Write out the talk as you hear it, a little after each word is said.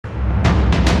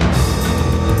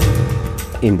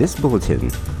In this bulletin,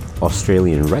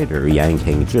 Australian writer Yang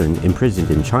Hengjun,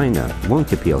 imprisoned in China,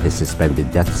 won't appeal his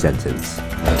suspended death sentence.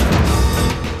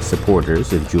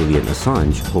 Supporters of Julian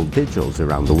Assange hold vigils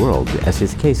around the world as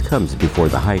his case comes before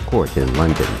the High Court in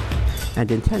London. And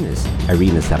in tennis,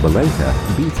 Aryna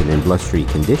Sabalenka beaten in blustery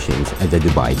conditions at the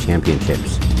Dubai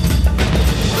Championships.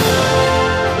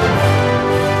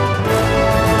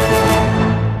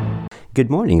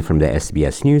 Good morning from the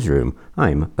SBS Newsroom.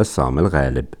 I'm Assam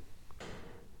Al-Ghalib.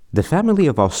 The family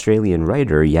of Australian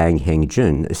writer Yang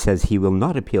Hengjun says he will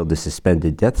not appeal the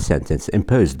suspended death sentence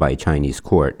imposed by a Chinese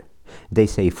court. They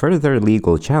say further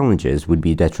legal challenges would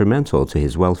be detrimental to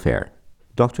his welfare.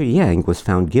 Dr. Yang was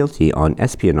found guilty on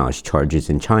espionage charges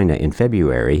in China in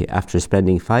February after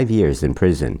spending 5 years in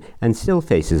prison and still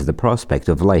faces the prospect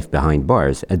of life behind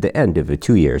bars at the end of a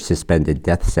 2-year suspended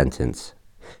death sentence.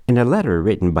 In a letter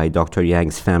written by Dr.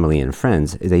 Yang's family and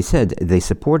friends, they said they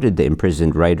supported the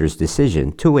imprisoned writer's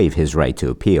decision to waive his right to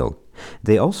appeal.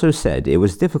 They also said it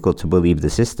was difficult to believe the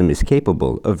system is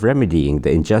capable of remedying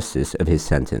the injustice of his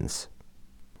sentence.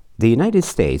 The United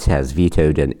States has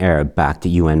vetoed an Arab-backed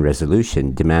UN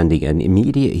resolution demanding an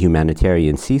immediate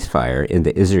humanitarian ceasefire in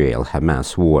the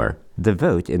Israel-Hamas war. The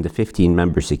vote in the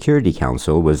 15-member Security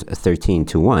Council was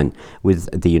 13-1,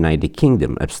 with the United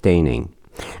Kingdom abstaining.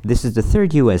 This is the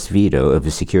third U.S. veto of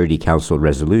a Security Council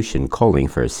resolution calling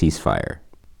for a ceasefire.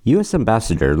 U.S.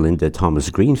 Ambassador Linda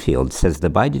Thomas-Greenfield says the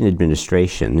Biden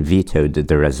administration vetoed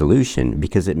the resolution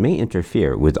because it may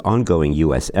interfere with ongoing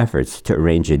U.S. efforts to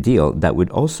arrange a deal that would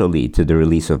also lead to the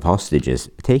release of hostages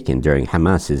taken during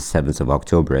Hamas's 7th of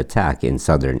October attack in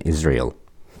southern Israel.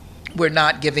 We're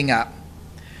not giving up.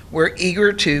 We're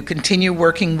eager to continue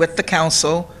working with the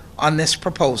Council on this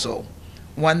proposal,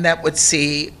 one that would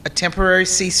see a temporary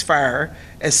ceasefire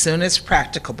as soon as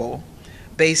practicable,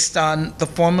 based on the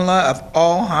formula of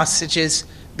all hostages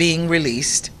being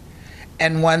released,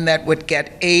 and one that would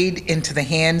get aid into the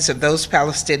hands of those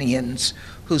Palestinians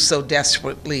who so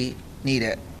desperately need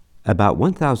it. About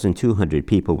 1,200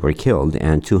 people were killed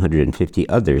and 250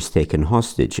 others taken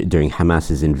hostage during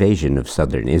Hamas's invasion of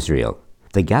southern Israel.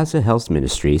 The Gaza Health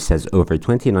Ministry says over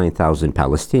 29,000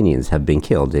 Palestinians have been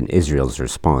killed in Israel's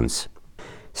response.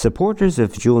 Supporters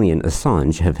of Julian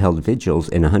Assange have held vigils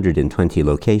in 120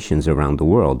 locations around the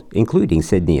world, including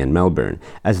Sydney and Melbourne,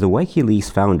 as the WikiLeaks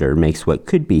founder makes what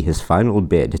could be his final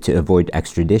bid to avoid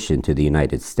extradition to the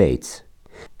United States.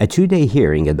 A 2-day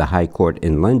hearing at the High Court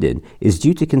in London is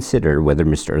due to consider whether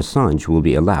Mr. Assange will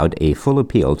be allowed a full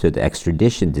appeal to the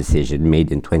extradition decision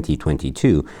made in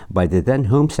 2022 by the then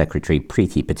Home Secretary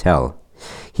Priti Patel.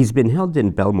 He's been held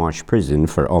in Belmarsh prison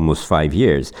for almost 5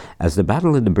 years, as the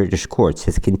battle in the British courts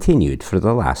has continued for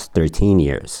the last 13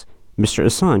 years. Mr.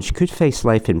 Assange could face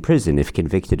life in prison if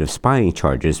convicted of spying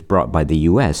charges brought by the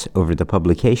U.S. over the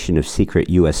publication of secret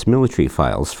U.S. military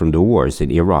files from the wars in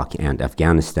Iraq and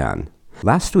Afghanistan.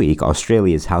 Last week,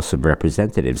 Australia's House of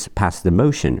Representatives passed a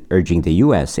motion urging the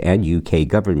U.S. and U.K.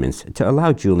 governments to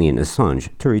allow Julian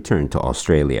Assange to return to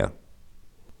Australia.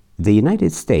 The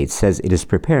United States says it is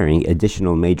preparing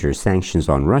additional major sanctions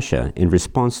on Russia in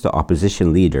response to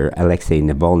opposition leader Alexei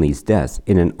Navalny's death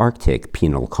in an Arctic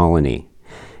penal colony.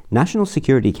 National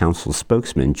Security Council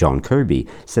spokesman John Kirby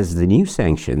says the new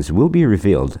sanctions will be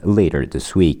revealed later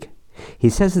this week. He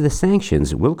says the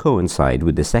sanctions will coincide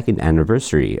with the second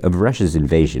anniversary of Russia's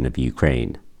invasion of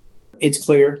Ukraine. It's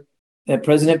clear that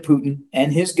President Putin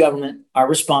and his government are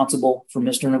responsible for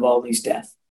Mr. Navalny's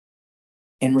death.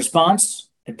 In response,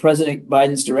 at President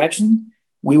Biden's direction,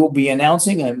 we will be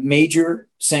announcing a major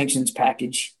sanctions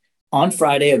package on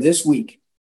Friday of this week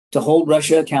to hold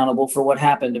Russia accountable for what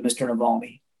happened to Mr.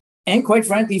 Navalny, and quite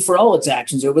frankly, for all its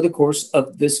actions over the course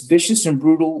of this vicious and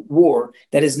brutal war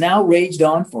that has now raged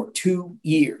on for 2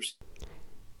 years.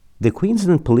 The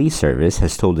Queensland Police Service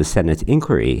has told the Senate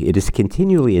inquiry it is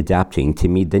continually adapting to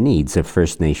meet the needs of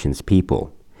First Nations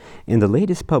people. In the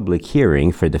latest public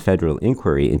hearing for the federal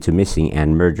inquiry into missing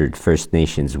and murdered First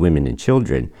Nations women and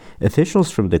children, officials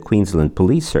from the Queensland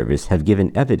Police Service have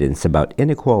given evidence about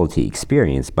inequality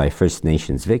experienced by First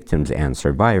Nations victims and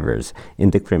survivors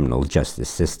in the criminal justice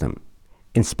system.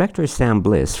 Inspector Sam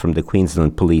Bliss from the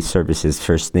Queensland Police Service's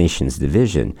First Nations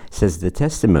Division says the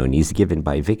testimonies given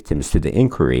by victims to the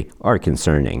inquiry are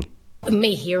concerning.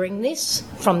 Me hearing this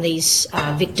from these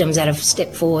victims that have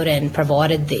stepped forward and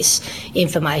provided this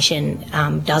information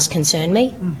does concern me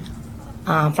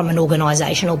from an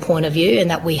organisational point of view,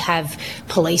 and that we have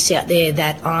police out there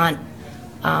that aren't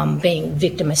being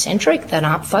victim-centric, that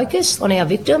aren't focused on our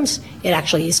victims. It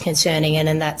actually is concerning,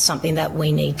 and that's something that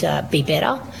we need to be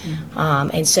better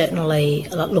and certainly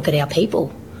look at our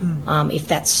people if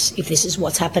this is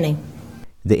what's happening.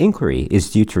 The inquiry is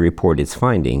due to report its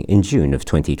finding in June of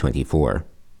 2024.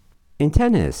 In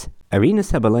tennis, Aryna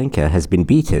Sabalenka has been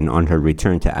beaten on her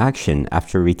return to action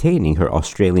after retaining her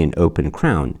Australian Open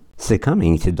crown,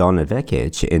 succumbing to Donna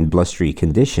Vekic in blustery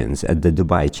conditions at the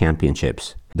Dubai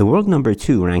Championships. The world number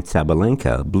 2 ranked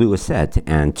Sabalenka blew a set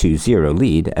and 2-0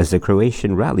 lead as the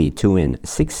Croatian rallied to win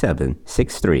 6-7,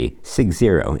 6-3,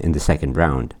 6-0 in the second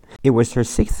round. It was her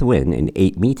 6th win in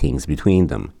 8 meetings between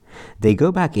them. They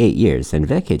go back 8 years and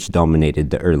Vekic dominated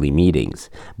the early meetings,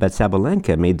 but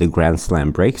Sabalenka made the Grand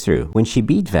Slam breakthrough when she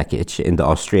beat Vekic in the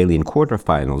Australian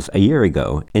quarterfinals a year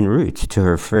ago en route to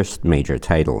her first major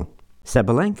title.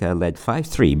 Sabalenka led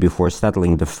 5-3 before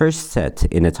settling the first set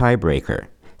in a tiebreaker.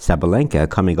 Sabalenka,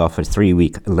 coming off a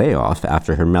 3-week layoff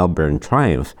after her Melbourne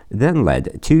triumph, then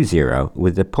led 2-0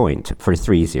 with a point for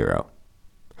 3-0.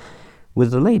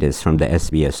 With the latest from the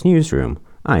SBS Newsroom,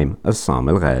 I'm Assam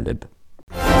El-Ghalib.